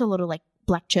there's also a lot of like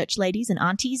black church ladies and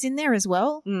aunties in there as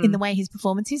well in the way his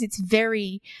performance is. It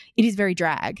is very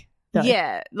drag. Though.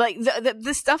 Yeah, like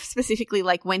the stuff specifically,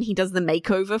 like when he does the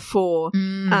makeover for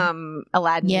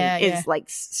Aladdin, is like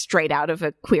straight out of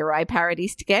a Queer Eye parody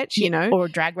sketch, you know, or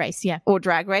Drag Race, or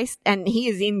Drag Race, and he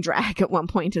is in drag at one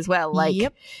point as well.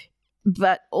 Like,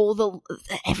 but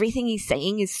everything he's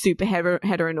saying is super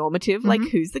heteronormative, like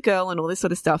who's the girl and all this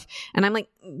sort of stuff. And I'm like,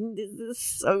 this is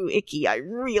so icky. I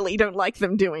really don't like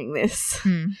them doing this.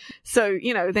 So,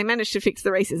 you know, they managed to fix the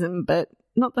racism, but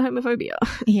not the homophobia.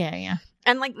 Yeah.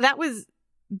 And, like, that was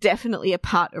definitely a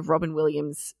part of Robin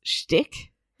Williams'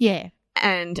 shtick. Yeah.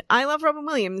 And I love Robin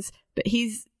Williams, but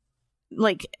he's,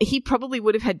 like, he probably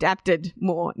would have adapted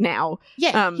more now.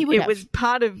 Yeah, he would have. It was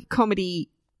part of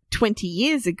comedy 20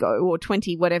 years ago or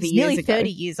 20 whatever it's years nearly ago. Nearly 30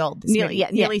 years old.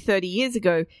 Nearly 30 years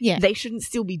ago. Yeah. They shouldn't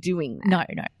still be doing that.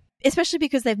 No. Especially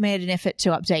because they've made an effort to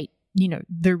update, you know,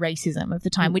 the racism of the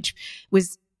time, which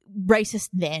was racist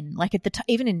then. Like at the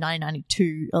even in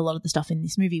 1992, a lot of the stuff in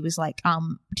this movie was like,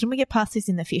 didn't we get past this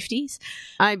in the 50s?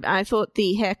 I thought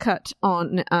the haircut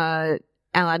on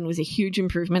Aladdin was a huge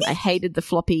improvement. I hated the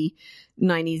floppy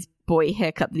 90s boy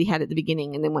haircut that he had at the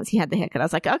beginning, and then once he had the haircut, I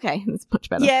was like, okay, that's much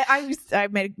better. Yeah, I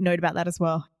made a note about that as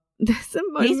well. There's a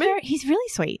moment. He's really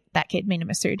sweet, that kid, Mina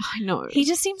Masood. I know. He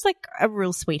just seems like a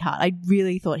real sweetheart. I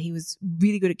really thought he was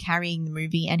really good at carrying the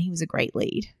movie, and he was a great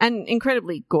lead. And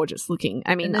incredibly gorgeous looking.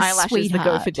 I mean, eyelashes that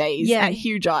go for days, and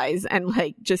huge eyes, and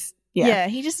like just, Yeah,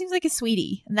 he just seems like a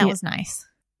sweetie, and that was nice.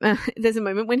 there's a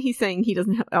moment when he's saying he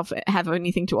doesn't have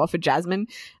anything to offer Jasmine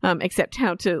except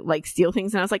how to like steal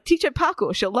things, and I was like, teach her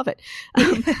parkour, she'll love it.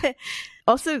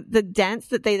 Also, the dance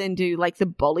that they then do, like the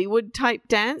Bollywood type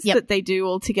dance that they do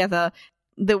all together,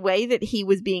 the way that he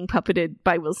was being puppeted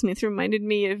by Will Smith reminded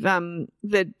me of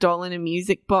the doll in a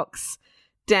music box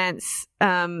dance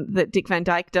that Dick Van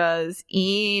Dyke does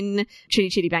in Chitty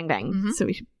Chitty Bang Bang. Mhm. So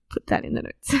we should put that in the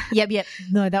notes. Yep.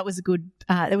 No, that was a good.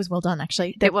 That was well done,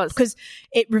 actually. It was, because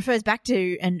it refers back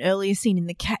to an earlier scene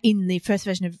in the first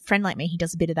version of Friend Like Me. He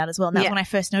does a bit of that as well, and that's when I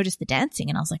first noticed the dancing,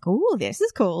 and I was like, "Oh, this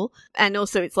is cool." And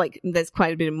also, it's like there's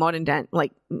quite a bit of modern dance,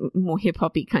 like more hip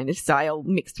hoppy kind of style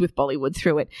mixed with Bollywood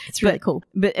through it. It's really cool.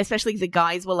 But especially the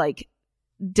guys were like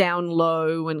down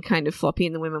low and kind of floppy,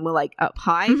 and the women were like up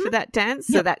high for that dance.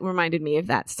 So that reminded me of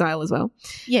that style as well.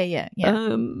 Yeah.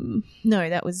 No,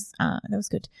 that was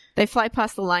good. They fly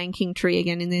past the Lion King tree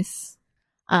again in this.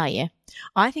 Yeah.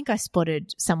 I think I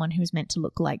spotted someone who was meant to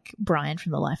look like Brian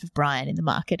from The Life of Brian in the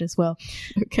market as well.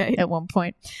 Okay. At one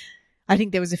point, I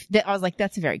think there was I was like,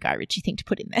 that's a very Guy Ritchie thing to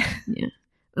put in there.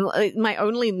 Yeah. My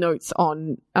only notes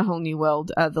on A Whole New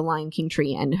World are the Lion King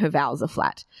tree and her vowels are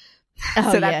flat.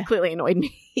 So that clearly annoyed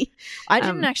me. I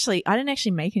didn't actually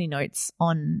make any notes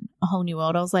on A Whole New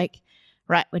World. I was like,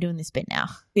 right, we're doing this bit now.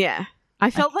 Yeah.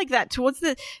 I felt like that towards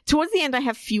the end. I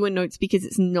have fewer notes because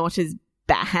it's not as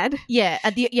bad. Yeah.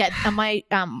 My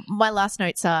last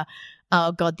notes are,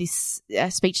 oh God, this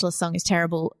Speechless song is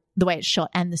terrible. The way it's shot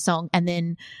and the song, and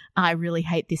then I really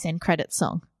hate this end credits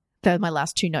song. Those are my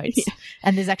last two notes. Yeah.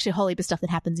 And there's actually a whole heap of stuff that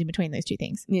happens in between those two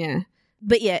things. Yeah.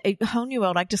 But yeah, A Whole New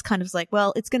World, I just kind of was like,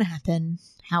 well, it's going to happen,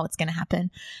 how it's going to happen.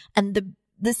 And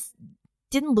this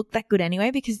didn't look that good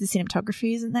anyway because the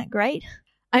cinematography isn't that great.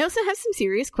 I also have some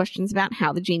serious questions about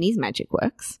how the genie's magic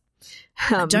works.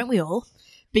 Don't we all?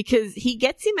 Because he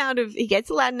gets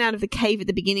Aladdin out of the cave at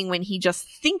the beginning when he just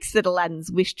thinks that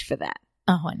Aladdin's wished for that.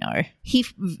 Oh, I know. He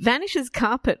vanishes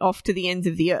carpet off to the ends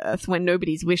of the earth when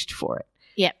nobody's wished for it.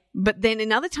 Yeah. But then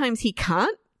in other times he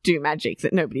can't do magic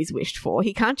that nobody's wished for.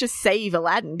 He can't just save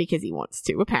Aladdin because he wants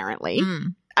to, apparently.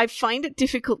 I find it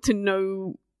difficult to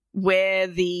know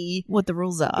what the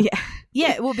rules are. Yeah.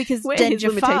 Yeah, well, because where then his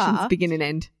Jafar, limitations begin and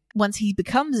end. Once he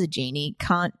becomes a genie,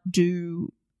 can't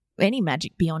do any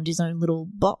magic beyond his own little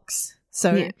box.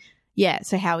 So,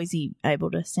 so how is he able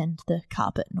to send the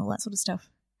carpet and all that sort of stuff?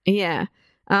 Yeah.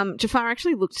 Jafar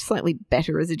actually looked slightly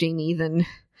better as a genie than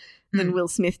Will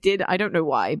Smith did. I don't know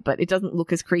why, but it doesn't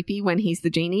look as creepy when he's the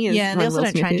genie as they also Will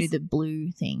don't Smith try and is. do the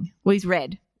blue thing. Well, he's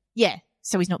red. Yeah,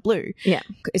 so he's not blue. Yeah.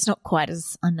 It's not quite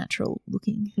as unnatural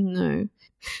looking. No.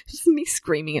 Just me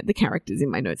screaming at the characters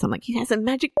in my notes. I'm like, he has a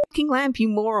magic fucking lamp, you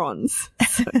morons.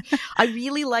 So, I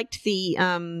really liked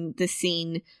the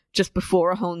scene just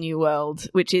before A Whole New World,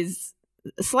 which is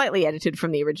slightly edited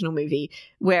from the original movie,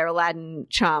 where Aladdin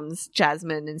charms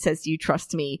Jasmine and says, "Do you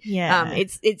trust me?" Yeah.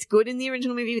 It's good in the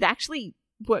original movie. It actually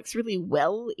works really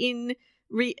well in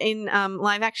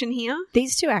live action here.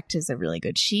 These two actors are really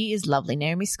good. She is lovely.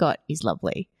 Naomi Scott is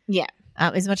lovely. Yeah.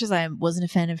 As much as I wasn't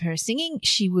a fan of her singing,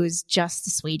 she was just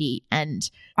a sweetie, and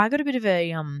I got a bit of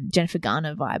a Jennifer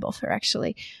Garner vibe off her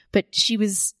actually. But she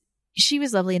was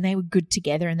lovely, and they were good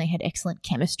together, and they had excellent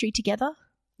chemistry together.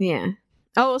 Yeah.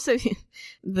 Oh, also,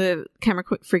 the camera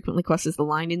frequently crosses the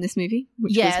line in this movie,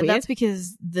 which was weird. That's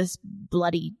because this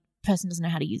bloody person doesn't know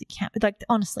how to use a camera. Like,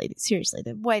 honestly, seriously,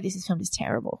 the way this is filmed is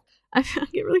terrible. I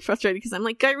get really frustrated because I'm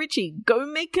like, Guy Ritchie, go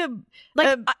make a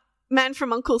Man from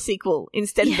U.N.C.L.E. sequel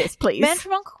instead of this, please. Man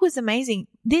from U.N.C.L.E. was amazing.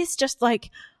 This just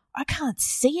like, I can't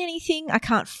see anything. I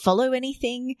can't follow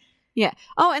anything. Yeah.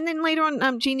 Oh, and then later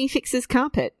on, Genie fixes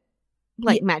carpet.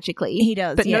 Magically. He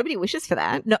does. But nobody wishes for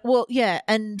that. No, well, yeah.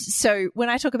 And so when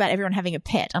I talk about everyone having a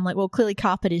pet, I'm like, well, clearly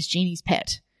carpet is Genie's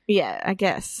pet. Yeah, I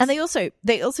guess. And they also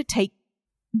take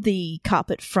the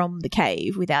carpet from the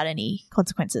cave without any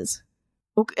consequences.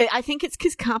 Well, I think it's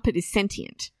because carpet is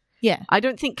sentient. Yeah. I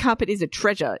don't think carpet is a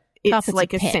treasure. It's Carpet's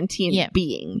like a pet. sentient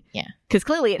being. Yeah. Because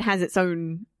clearly it has its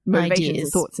own motivations Ideas.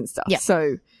 and thoughts and stuff. Yeah.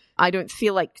 So I don't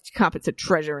feel like carpet's a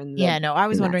treasure in the I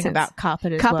was wondering about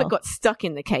carpet as well. Carpet got stuck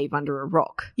in the cave under a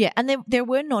rock. Yeah, and there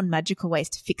were non-magical ways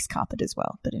to fix carpet as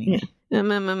well. But anyway.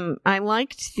 Yeah. I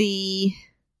liked the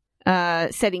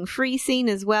setting free scene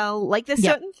as well. Like there's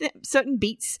certain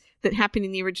beats that happen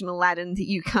in the original Aladdin that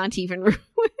you can't even ruin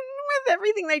with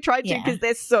everything they tried to, because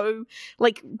they're so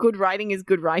like, good writing is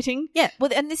good writing. Yeah,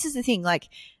 well, and this is the thing, like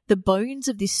the bones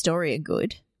of this story are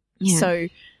good. Yeah. So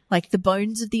like the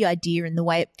bones of the idea and the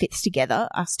way it fits together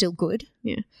are still good.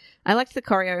 Yeah. I liked the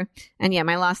choreo. And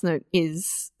my last note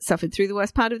is suffered through the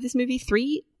worst part of this movie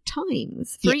 3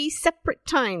 times. 3 separate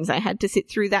times I had to sit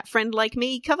through that Friend Like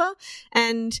Me cover.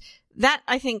 And that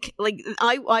I think, like,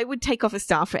 I would take off a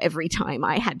star for every time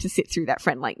I had to sit through that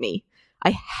Friend Like Me.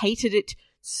 I hated it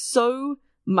so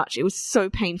much. It was so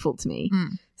painful to me.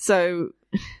 So,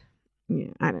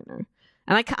 yeah, I don't know.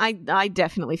 And I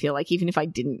definitely feel like even if I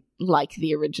didn't like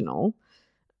the original,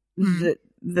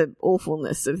 the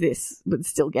awfulness of this would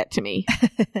still get to me.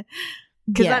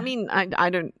 Because, I mean, I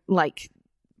don't like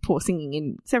poor singing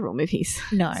in several movies.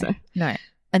 No, so. no.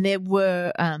 And there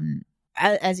were,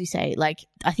 as you say, like,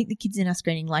 I think the kids in our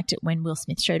screening liked it when Will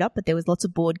Smith showed up, but there was lots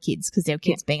of bored kids because there were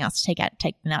kids being asked to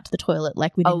take them out to the toilet,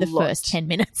 like, within the first 10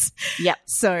 minutes. Yeah.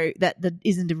 So that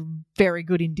isn't a very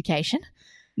good indication.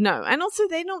 No, and also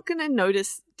they're not going to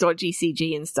notice dodgy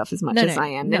CG and stuff as much as I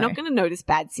am. They're not going to notice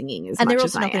bad singing as much as I am. And they're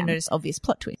also not going to notice obvious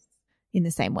plot twists in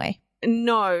the same way.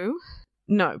 No,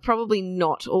 probably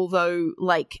not. Although,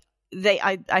 like,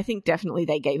 I think definitely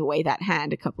they gave away that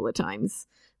hand a couple of times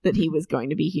that he was going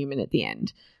to be human at the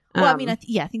end. Well, I mean, I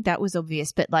think that was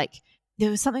obvious, but, like,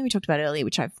 there was something we talked about earlier,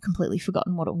 which I've completely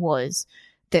forgotten what it was,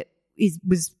 that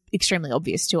was extremely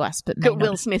obvious to us, but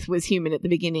Will Smith was human at the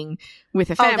beginning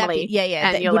with a family.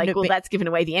 And you're like, well, that's given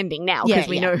away the ending now because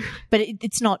we know. But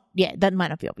it's not, that might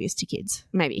not be obvious to kids.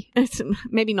 Maybe.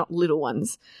 Maybe not little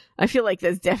ones. I feel like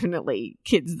there's definitely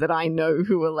kids that I know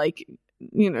who are like,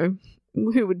 you know,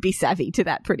 who would be savvy to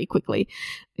that pretty quickly.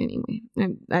 Anyway,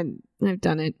 I've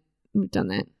done it. We've done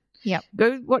that. Yep.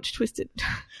 Go watch Twisted.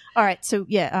 All right. So,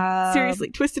 yeah. Seriously,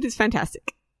 Twisted is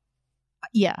fantastic.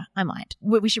 Yeah, I might.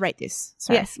 We should rate this.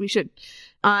 Sorry. Yes, we should.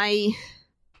 I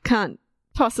can't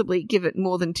possibly give it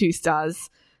more than 2 stars.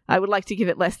 I would like to give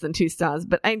it less than 2 stars,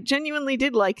 but I genuinely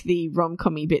did like the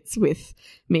rom-commy bits with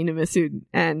Mina Massoud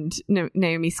and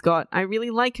Naomi Scott. I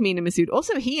really like Mina Massoud.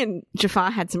 Also, he and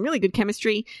Jafar had some really good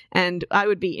chemistry, and I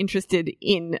would be interested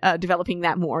in developing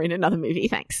that more in another movie.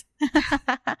 Thanks.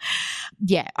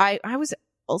 Yeah, I was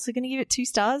also going to give it 2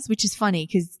 stars, which is funny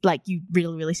because, like, you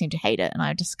really, really seem to hate it, and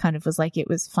I just kind of was like, it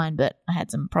was fine, but I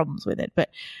had some problems with it. But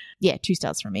yeah, 2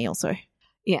 stars from me also.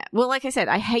 Yeah, well, like I said,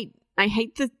 I hate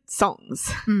the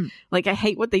songs. Like, I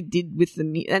hate what they did with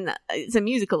the and it's a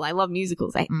musical. I love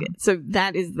musicals. So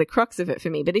that is the crux of it for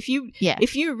me. But if you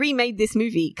remade this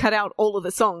movie, cut out all of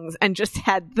the songs and just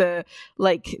had the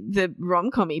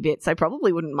rom-commy bits, I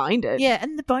probably wouldn't mind it. Yeah,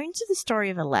 and the bones of the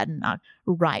story of Aladdin are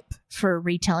ripe for a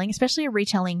retelling, especially a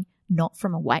retelling not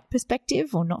from a white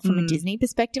perspective or not from a Disney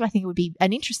perspective. I think it would be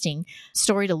an interesting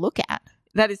story to look at.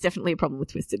 That is definitely a problem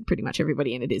with Twisted. Pretty much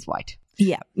everybody in it is white.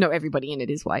 Yeah. No, everybody in it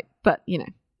is white. But, you know,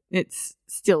 it's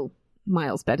still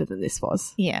miles better than this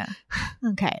was. Yeah.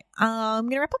 Okay. I'm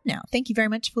going to wrap up now. Thank you very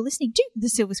much for listening to the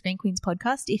Silver Screen Queens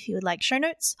podcast. If you would like show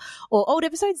notes or old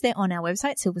episodes, they're on our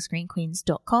website,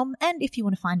 silverscreenqueens.com. And if you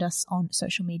want to find us on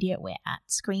social media, we're at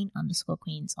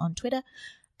screen_queens on Twitter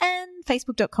and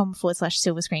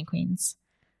facebook.com/silverscreenqueens.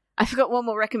 I forgot one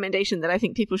more recommendation that I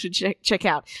think people should check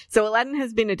out. So Aladdin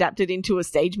has been adapted into a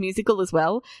stage musical as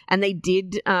well, and they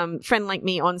did Friend Like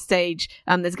Me on stage.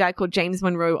 There's a guy called James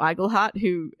Monroe Iglehart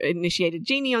who initiated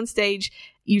Genie on stage.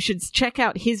 You should check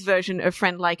out his version of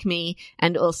Friend Like Me,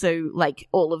 and also like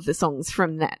all of the songs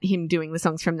from that, him doing the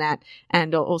songs from that,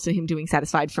 and also him doing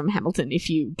Satisfied from Hamilton if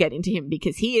you get into him,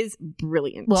 because he is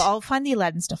brilliant. Well, I'll find the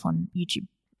Aladdin stuff on YouTube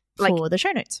for the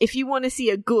show notes. If you want to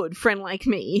see a good Friend Like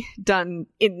Me done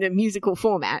in the musical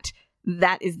format,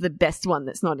 that is the best one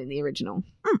that's not in the original.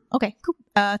 Okay, cool.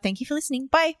 Thank you for listening.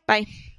 Bye. Bye.